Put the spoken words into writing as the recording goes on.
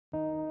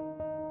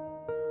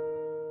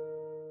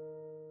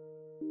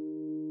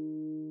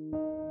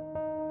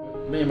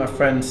Me and my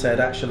friend said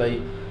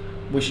actually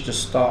we should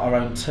just start our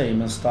own team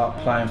and start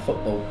playing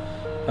football.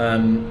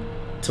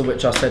 To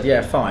which I said,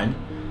 yeah, fine.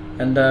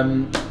 And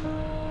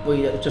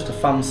we just a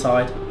fun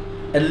side.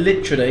 And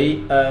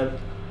literally,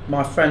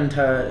 my friend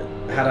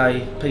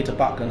Peter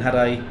Buckland had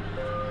a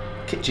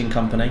kitchen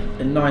company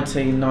in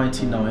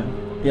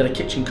 1999. He had a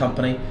kitchen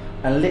company,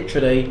 and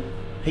literally,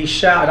 he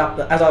shouted up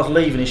as I was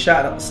leaving. He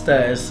shouted up the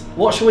stairs,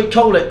 "What should we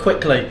call it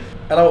quickly?"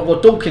 And I went,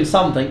 "Well, Dorking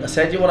something." I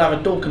said, "You want to have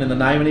a Dorking in the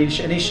name?" And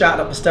he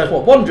shouted up the stairs,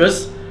 "What,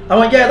 Wanderers?" I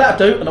went, "Yeah,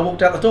 that'll do." And I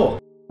walked out the door.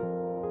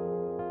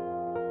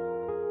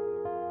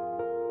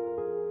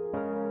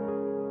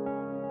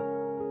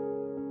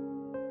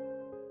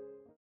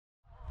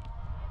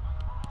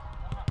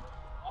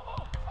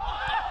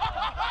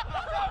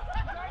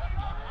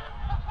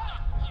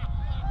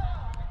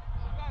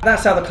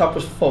 That's how the club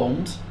was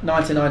formed,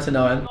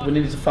 1999. We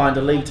needed to find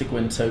a league to go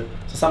into.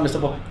 So somebody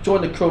said, well,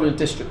 join the Crawley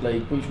District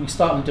League. We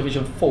started in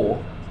Division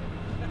 4.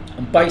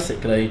 And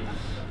basically,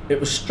 it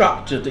was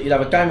structured that you'd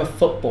have a game of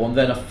football and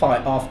then a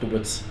fight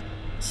afterwards.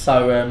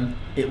 So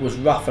it was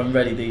rough and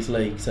ready, these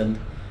leagues. And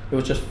it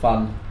was just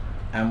fun.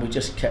 And we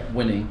just kept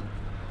winning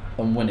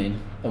and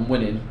winning and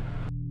winning.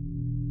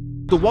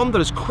 The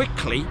Wanderers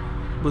quickly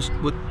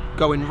were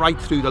going right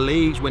through the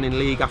leagues, winning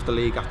league after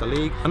league after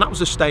league. And that was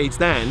a stage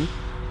then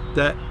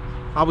that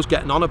I was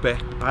getting on a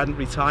bit. I hadn't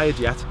retired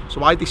yet,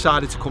 so I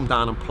decided to come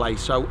down and play.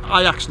 So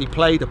I actually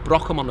played at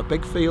Brockham on the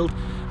big field,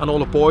 and all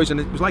the boys, and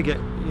it was like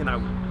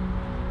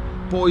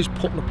boys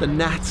putting up the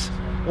net.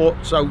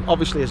 So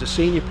obviously as a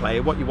senior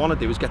player, what you want to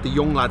do is get the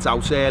young lads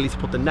out early to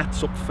put the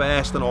nets up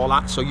first and all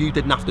that, so you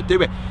didn't have to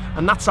do it.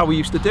 And that's how we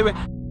used to do it.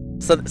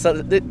 So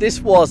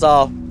this was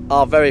our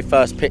very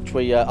first pitch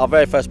we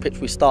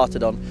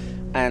started on,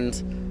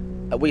 and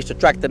we used to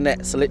drag the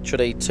nets, so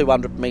literally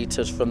 200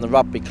 metres from the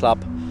rugby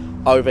club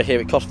over here.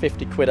 It cost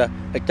 50 quid a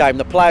game.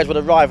 The players would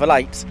arrive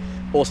late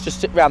or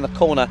just sit round the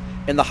corner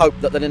in the hope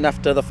that they didn't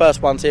have to, the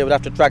first ones here would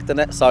have to drag the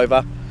nets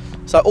over.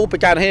 So it all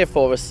began here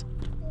for us.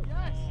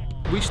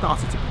 We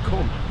started to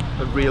become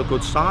a real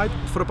good side.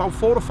 For about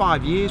 4 or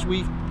 5 years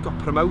we got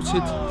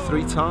promoted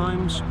 3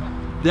 times.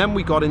 Then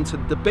we got into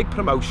the big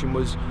promotion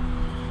was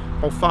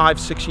about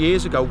 5-6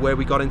 years ago, where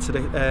we got into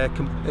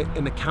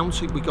in the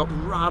county. We got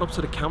right up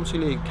to the county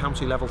league,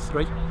 county level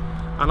 3.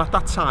 And at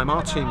that time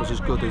our team was as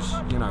good as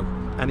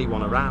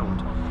anyone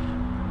around.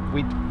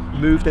 We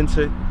moved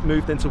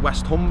into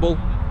West Humble,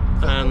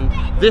 and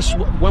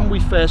when we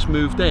first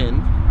moved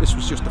in, this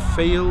was just a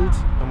field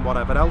and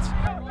whatever else.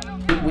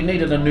 We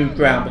needed a new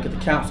ground because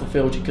the council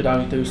field you could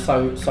only do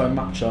so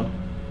much on.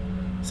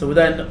 So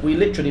we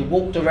literally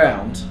walked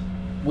around.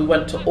 We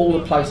went to all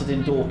the places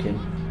in Dorking,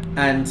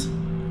 and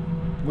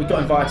we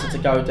got invited to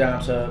go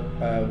down to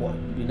what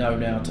we know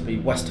now to be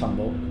West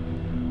Humble.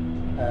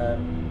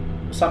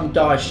 Some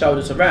guy showed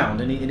us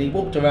around, and he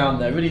walked around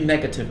there really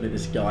negatively,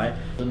 this guy,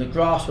 and the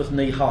grass was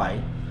knee high,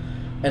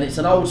 and it's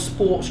an old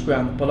sports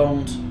ground that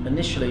belonged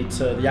initially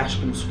to the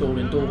Ashcombe School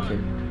in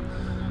Dorking,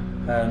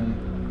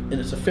 and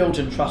it's a field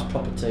in trust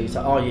property,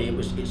 so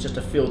it's just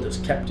a field that's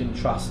kept in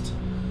trust,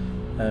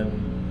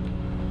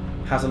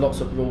 has lots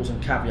of rules and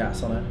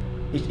caveats on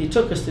it. He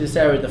took us to this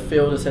area of the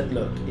field and said,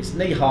 look, it's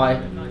knee high.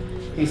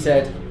 He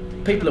said,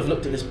 people have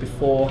looked at this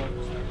before.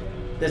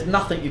 There's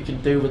nothing you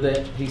can do with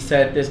it. He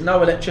said, there's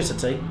no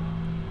electricity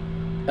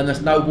and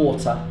there's no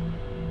water.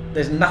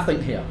 There's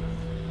nothing here.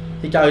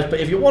 He goes, but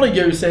if you want to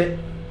use it,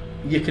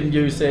 you can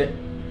use it.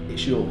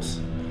 It's yours.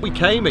 We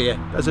came here,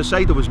 as I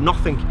say, there was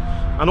nothing.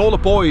 And all the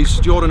boys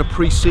during a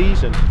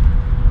pre-season,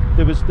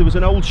 there was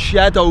an old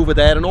shed over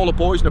there, and all the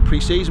boys in the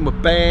pre-season were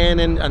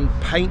burning and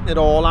painting it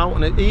all out.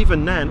 And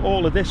even then,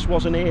 all of this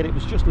wasn't here. It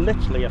was just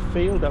literally a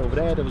field over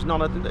there. There was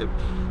none of it.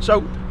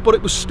 So, but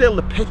it was still,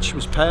 the pitch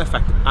was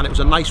perfect, and it was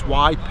a nice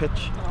wide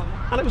pitch,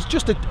 and it was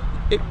just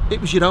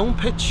it was your own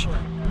pitch.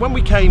 When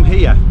we came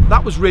here,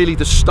 that was really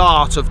the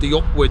start of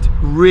the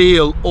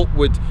real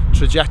upward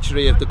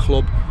trajectory of the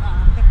club.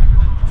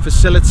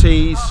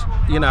 Facilities,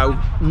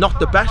 not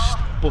the best,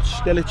 but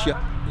still it's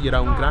your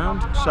own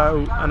ground.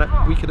 So,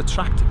 and we could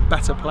attract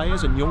better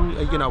players and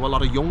a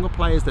lot of younger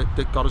players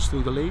that got us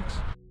through the leagues.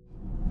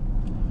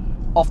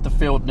 Off the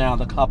field now,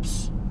 the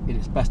club's in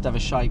its best ever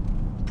shape.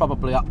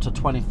 Probably up to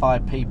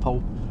 25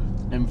 people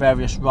in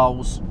various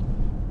roles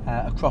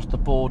across the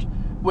board.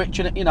 Which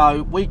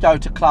we go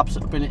to clubs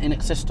that have been in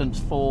existence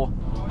for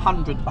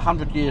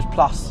 100 years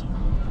plus,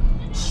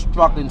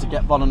 struggling to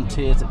get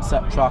volunteers,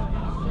 etc.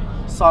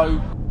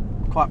 So,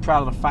 quite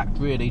proud of the fact,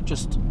 really,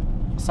 just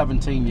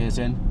 17 years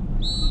in,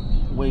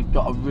 we've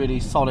got a really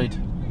solid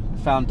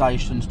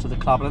foundations to the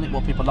club. And I think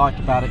what people like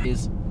about it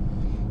is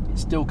it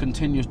still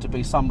continues to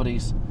be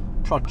somebody's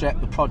project,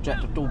 the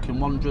project of Dorking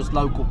Wanderers,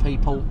 local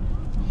people,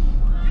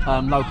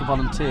 local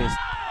volunteers.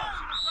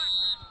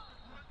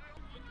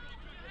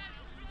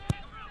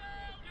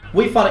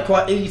 We find it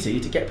quite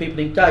easy to get people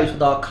engaged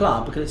with our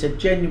club because it's a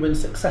genuine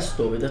success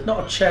story. There's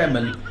not a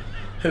chairman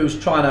who's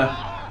trying to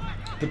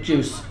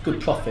produce good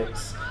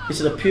profits.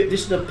 This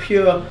is a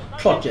pure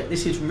project.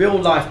 This is real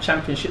life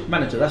championship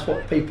manager. That's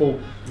what people,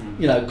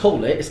 you know,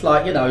 call it. It's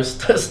like, you know,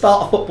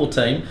 start a football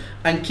team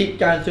and keep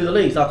going through the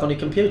leagues like on your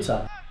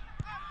computer.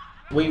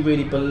 We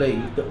really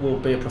believe that we'll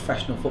be a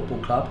professional football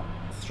club.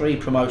 3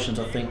 promotions,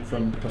 I think,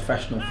 from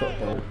professional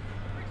football.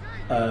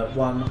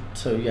 1,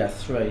 2, yeah,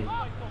 3.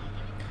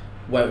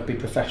 Where it would be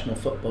professional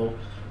football.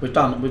 We've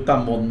done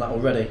more than that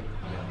already.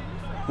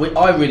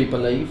 I really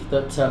believe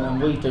that,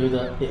 and we do,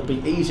 that it'll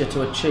be easier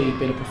to achieve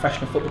being a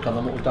professional football club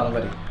than what we've done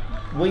already.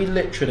 We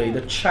literally,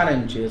 the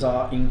challenges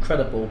are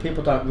incredible.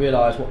 People don't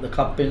realise what the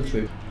club's been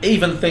through.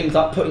 Even things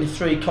like putting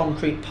 3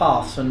 concrete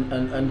paths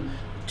and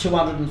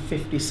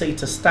 250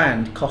 seater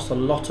stand costs a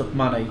lot of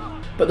money.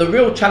 But the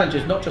real challenge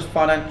is not just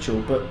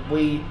financial, but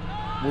we've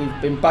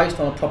been based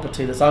on a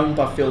property that's owned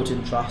by Fields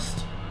in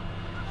Trust.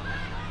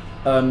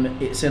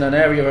 It's in an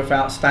area of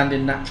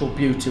outstanding natural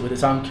beauty with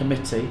its own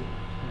committee.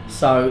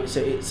 So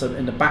it's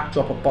in the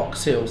backdrop of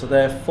Box Hill, so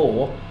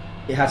therefore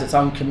it has its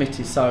own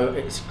committee. So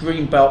it's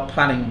green belt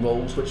planning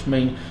rules, which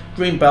mean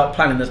green belt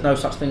planning, there's no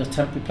such thing as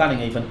temporary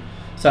planning even.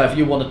 So if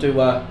you want to do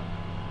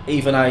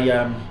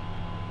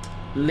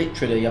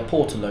literally a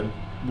portaloo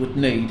would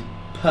need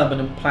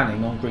permanent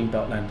planning on green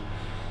belt land.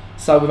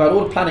 So we've had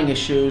all the planning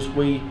issues.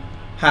 We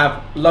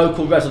have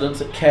local residents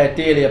that care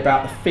dearly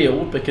about the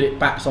field because it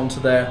backs onto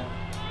their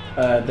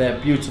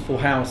beautiful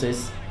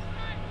houses.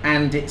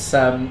 And it's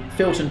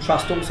Fields and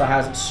Trust also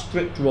has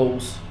strict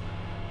rules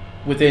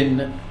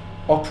within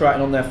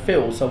operating on their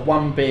field. So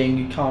one being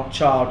you can't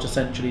charge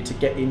essentially to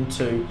get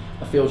into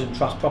a Fields and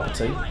Trust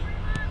property.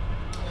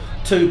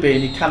 2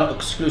 being you cannot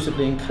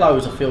exclusively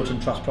enclose a Fields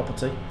and Trust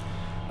property.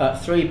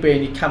 3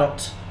 being you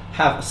cannot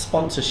have a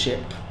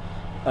sponsorship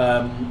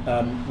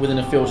within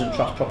a Fields and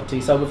Trust property.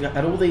 So we've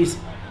had all these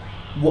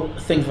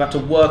things we've had to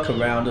work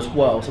around as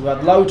well. So we've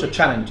had loads of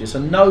challenges,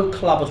 and no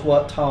club has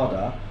worked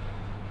harder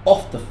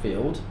off the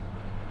field.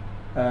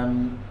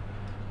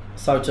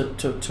 So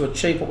to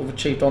achieve what we've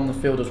achieved on the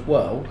field as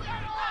well.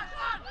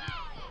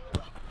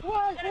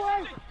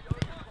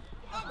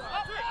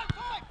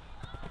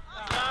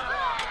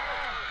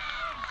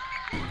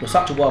 We're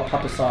such a well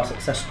publicised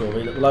success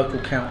story that the local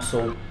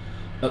council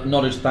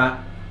acknowledged that,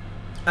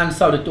 and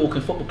so did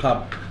Dorking Football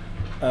Club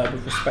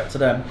with respect to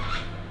them.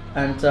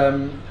 And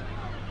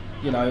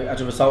you know,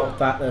 as a result of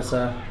that, there's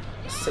a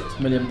 £6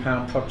 million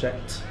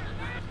project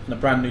and a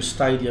brand new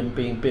stadium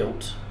being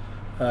built,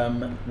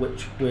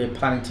 which we're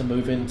planning to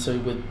move into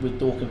with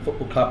Dorking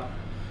Football Club,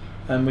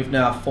 and we've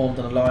now formed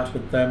an alliance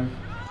with them.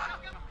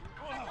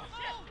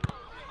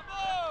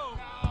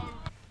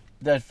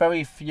 There's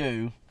very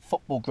few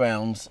football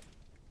grounds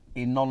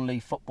in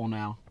non-league football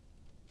now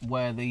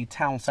where the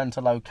town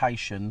centre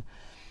location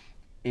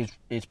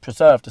is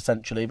preserved,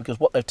 essentially, because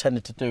what they've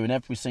tended to do in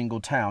every single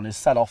town is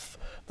sell off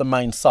the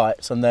main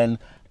sites and then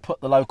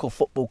put the local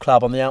football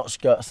club on the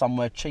outskirts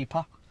somewhere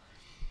cheaper.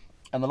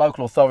 And the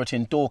local authority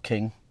in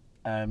Dorking,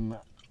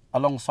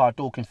 alongside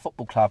Dorking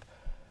Football Club,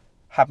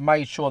 have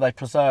made sure they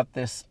preserve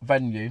this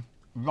venue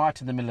right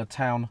in the middle of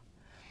town.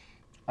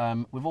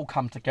 We've all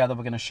come together,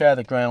 we're going to share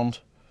the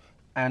ground,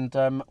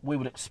 and we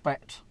would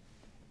expect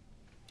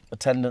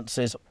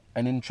attendances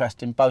and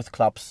interest in both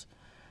clubs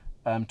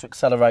to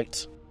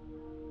accelerate.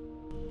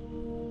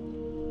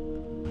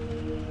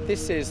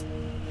 This is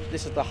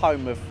the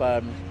home of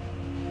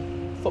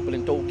football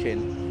in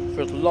Dorking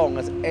for as long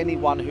as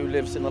anyone who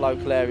lives in the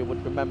local area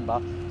would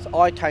remember. So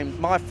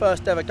my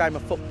first ever game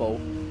of football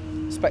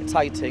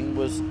spectating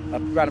was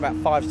around about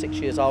 5-6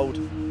 years old,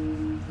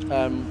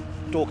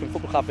 Dorking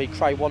Football Club v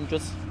Cray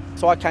Wanderers.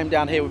 So I came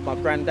down here with my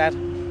granddad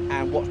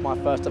and watched my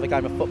first ever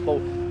game of football,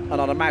 and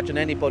I'd imagine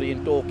anybody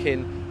in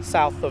Dorking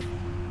south of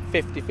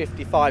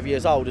 50-55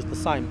 years old is the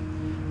same.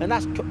 And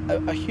that's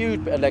a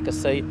huge bit of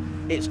legacy.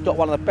 It's got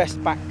one of the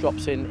best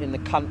backdrops in the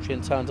country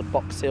in terms of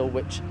Box Hill,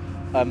 which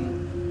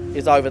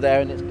is over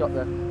there, and it's got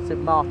the St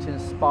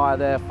Martin's spire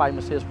there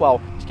famously as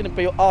well. It's going to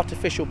be an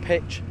artificial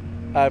pitch.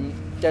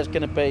 There's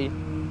going to be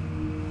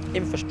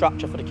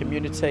infrastructure for the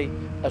community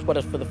as well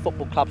as for the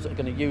football clubs that are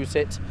going to use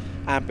it,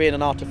 and being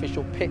an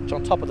artificial pitch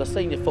on top of the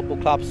senior football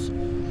clubs,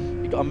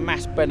 you've got a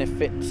mass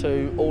benefit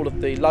to all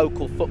of the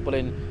local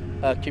footballing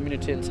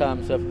community in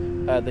terms of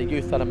the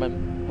youth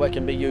element, where it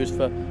can be used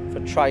for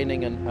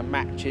training and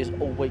matches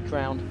all week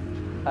round.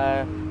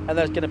 And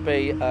there's going to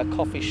be a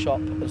coffee shop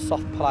and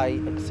soft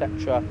play,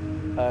 etc.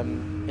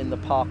 In the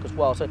park as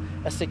well. So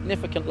a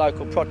significant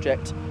local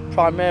project.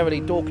 Primarily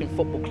Dorking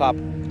Football Club,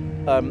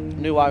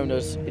 new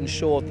owners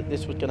ensured that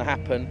this was going to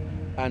happen,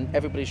 and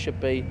everybody should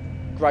be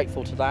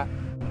grateful to that.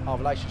 Our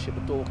relationship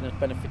with Dorking has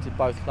benefited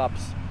both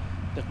clubs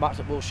as much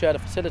that we'll share the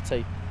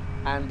facility,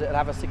 and it'll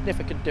have a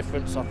significant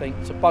difference, I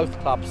think, to both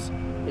clubs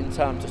in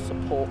terms of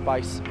support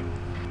base.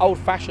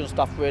 Old-fashioned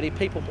stuff, really.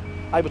 People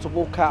able to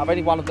walk out of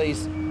any one of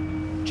these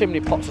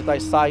chimney pots, as they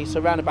say,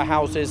 surrounded by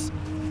houses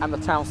and the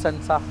town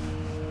centre,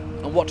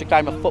 and watch a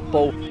game of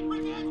football.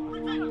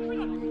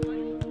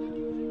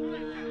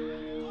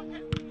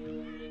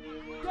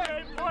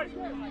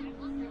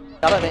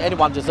 I don't think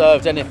anyone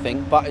deserves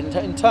anything, but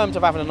in terms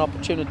of having an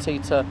opportunity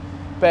to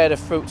bear the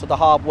fruits of the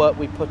hard work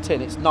we put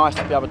in, it's nice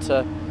to be able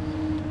to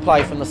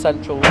play from the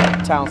central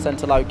town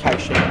centre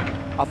location.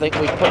 I think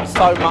we've put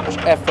so much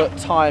effort,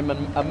 time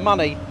and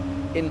money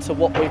into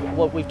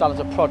what we've done as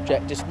a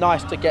project. It's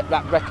nice to get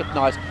that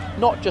recognised,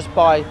 not just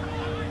by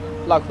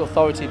local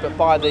authority, but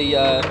by the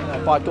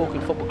by Dorking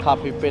Football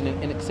Club, who've been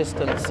in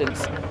existence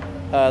since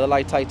the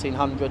late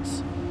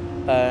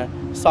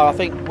 1800s. So I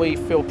think we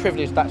feel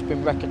privileged that's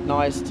been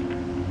recognised,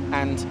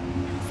 and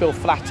feel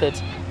flattered,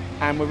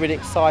 and we're really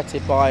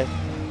excited by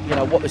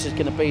what this is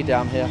going to be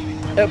down here.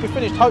 It'll be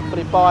finished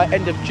hopefully by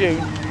end of June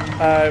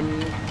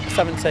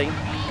 17.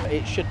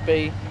 It should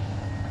be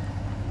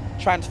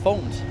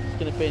transformed. It's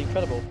going to be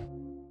incredible.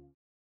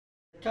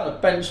 Kind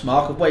of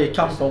benchmark of where you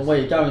come from, where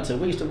you're going to.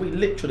 We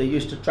literally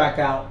used to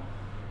drag out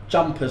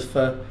jumpers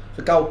for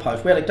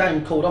goalposts. We had a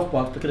game called off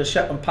once because a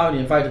Shetland pony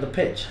invaded the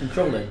pitch in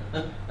Crawley.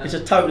 It's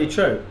just totally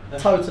true.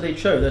 Totally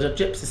true. There's a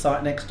gypsy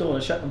site next door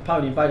and a Shetland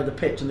pony invaded the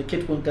pitch and the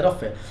kids wouldn't get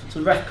off it. So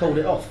the ref called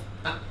it off.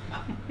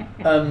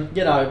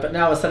 But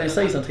now we're selling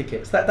season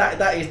tickets.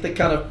 That is the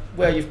kind of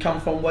where you've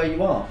come from, where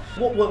you are.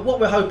 What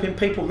we're hoping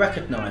people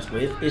recognise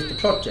with is the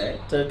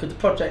project, because the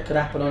project could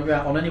happen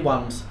on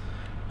anyone's,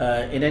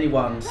 in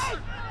anyone's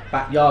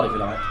backyard, if you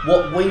like.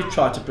 What we've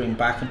tried to bring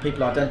back and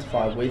people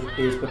identify with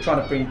is we're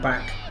trying to bring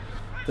back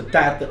the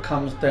dad that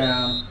comes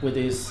down with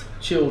his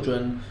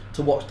children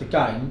to watch the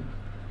game,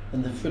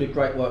 and through the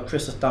great work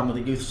Chris has done with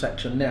the youth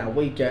section now,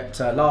 we get,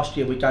 last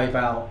year we gave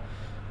out,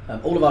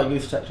 all of our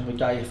youth section, we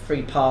gave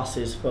free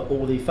passes for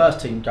all the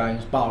first team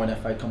games, barring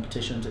FA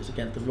competitions, it's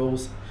against the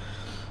rules.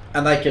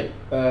 And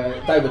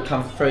they would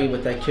come free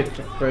with their kid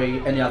for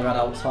free, any other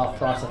adults half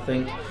price, I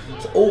think.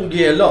 So all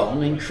year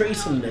long,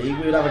 increasingly,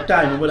 we would have a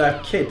game and we'd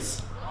have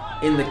kids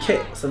in the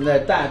kits and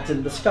their dads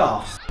in the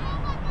scarves.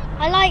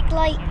 I like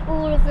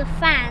all of the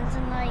fans,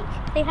 and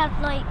they have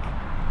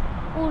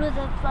all of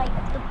the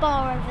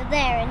bar over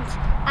there, and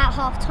at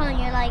half time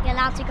you're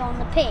allowed to go on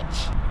the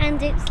pitch,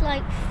 and it's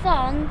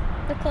fun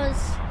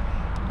because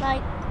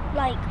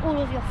all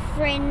of your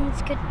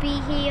friends could be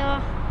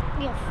here,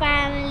 your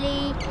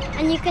family,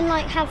 and you can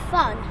have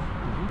fun.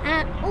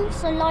 And I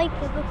also like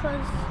it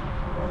because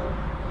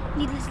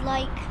you just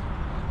I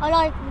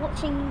like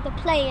watching the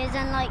players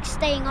and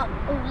staying up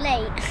all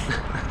late.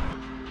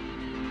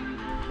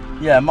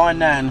 Yeah, my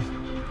nan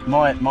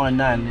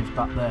lived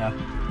up there. I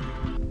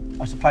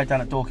used to play down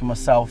at Dorking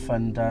myself,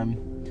 and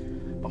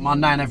but my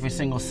nan every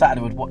single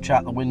Saturday would watch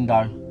out the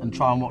window and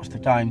try and watch the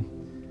game,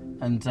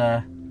 and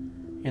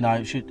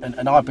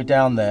and I'd be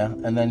down there,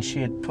 and then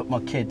she'd put my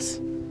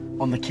kids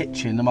on the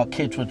kitchen, and my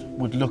kids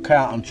would look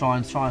out and try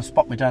and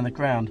spot me down the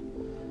ground,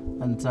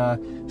 and so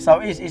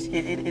I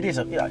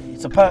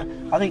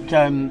think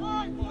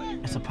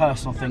it's a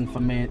personal thing for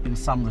me in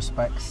some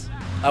respects.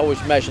 I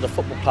always measure the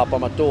football club by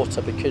my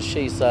daughter, because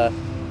she's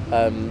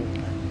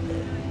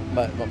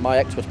my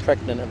ex was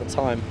pregnant at the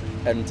time,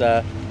 and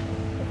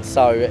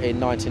so in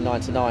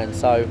 1999.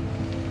 So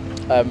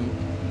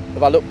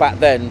if I look back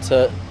then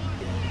to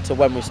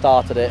when we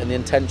started it and the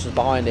intentions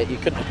behind it, you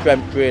couldn't have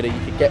dreamt really you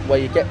could get where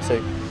you get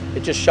to.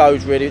 It just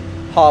shows really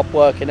hard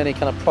work in any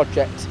kind of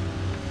project.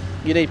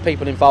 You need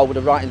people involved with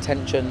the right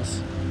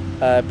intentions,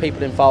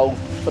 people involved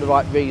for the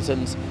right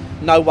reasons.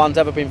 No one's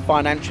ever been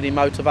financially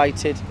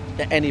motivated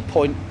at any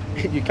point.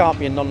 You can't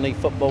be in non-league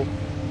football.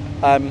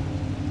 And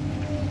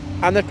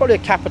there's probably a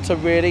capita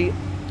really,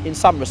 in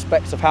some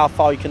respects, of how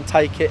far you can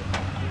take it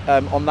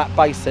on that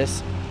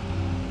basis.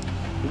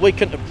 We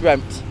couldn't have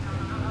dreamt.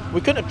 We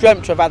couldn't have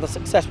dreamt to have had the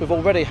success we've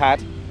already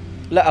had,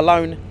 let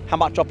alone how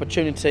much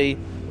opportunity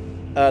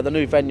the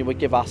new venue would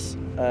give us.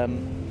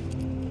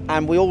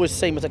 And we always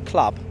seem as a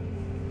club,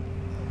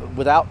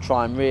 without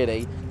trying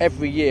really,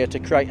 every year to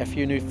create a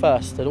few new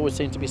firsts. There always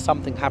seems to be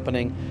something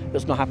happening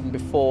that's not happened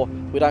before.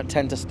 We don't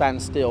tend to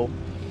stand still,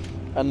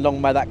 and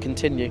long may that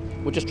continue.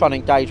 We're just trying to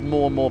engage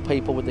more and more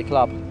people with the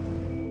club.